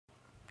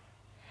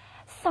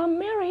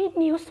Summary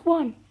News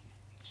 1.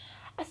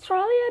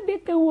 Australia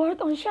beat the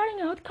world on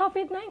shutting out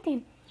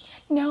COVID-19.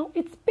 Now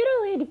it's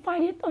bitterly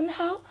divided on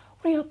how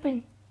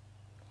reopen.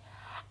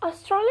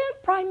 Australian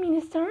Prime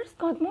Minister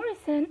Scott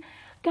Morrison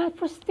got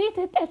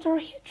frustrated after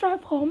he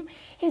drove home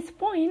his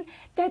point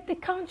that the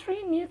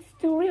country needs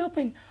to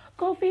reopen,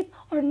 COVID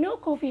or no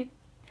COVID.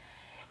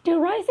 The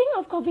rising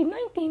of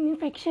COVID-19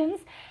 infections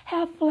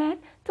have led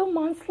to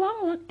months-long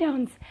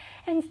lockdowns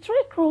and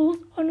strict rules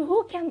on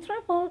who can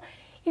travel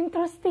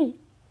interstate.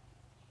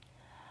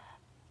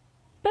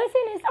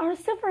 Businesses are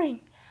suffering,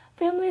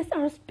 families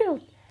are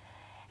spilled,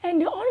 and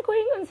the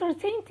ongoing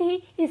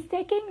uncertainty is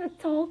taking a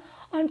toll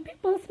on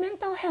people's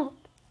mental health.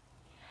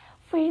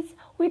 Faced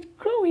with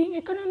growing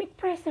economic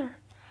pressure,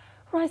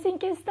 rising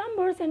case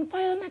numbers and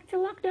violent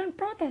anti-lockdown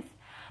protests,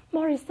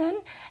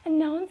 Morrison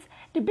announced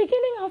the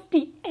beginning of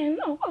the end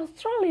of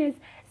Australia's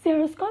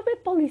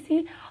zero-COVID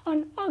policy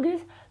on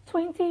August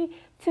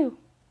 22.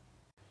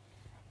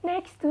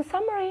 Next to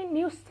Summary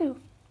News 2.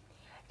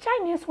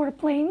 Chinese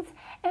warplanes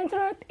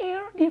entered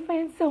air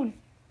defense zone.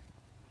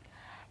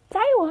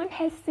 Taiwan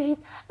has said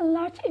a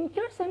large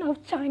incursion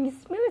of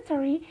Chinese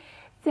military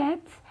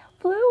jets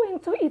flew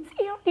into its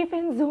air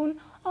defense zone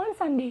on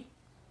Sunday.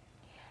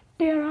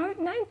 There are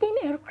 19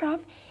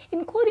 aircraft,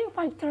 including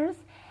fighters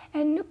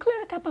and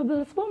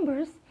nuclear-capable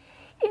bombers,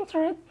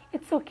 entered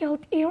its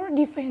so-called Air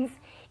Defense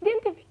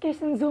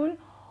Identification Zone,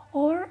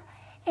 or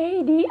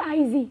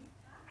ADIZ.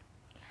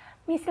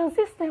 Missile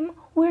systems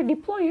were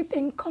deployed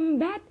and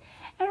combat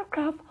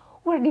aircraft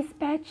were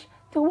dispatched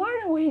to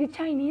warn away the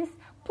Chinese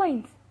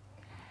planes.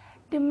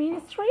 The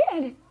ministry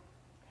added,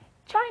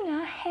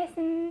 China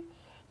hasn't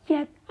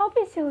yet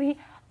officially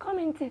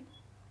commented.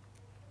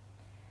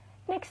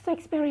 Next to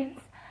experience.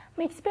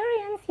 My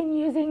experience in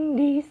using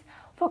these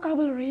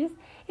vocabularies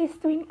is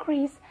to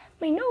increase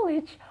my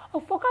knowledge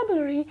of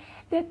vocabulary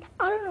that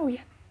I don't know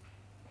yet.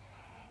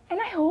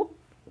 And I hope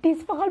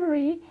this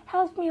vocabulary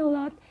helps me a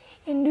lot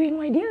in doing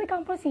my daily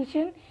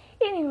conversation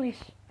in English.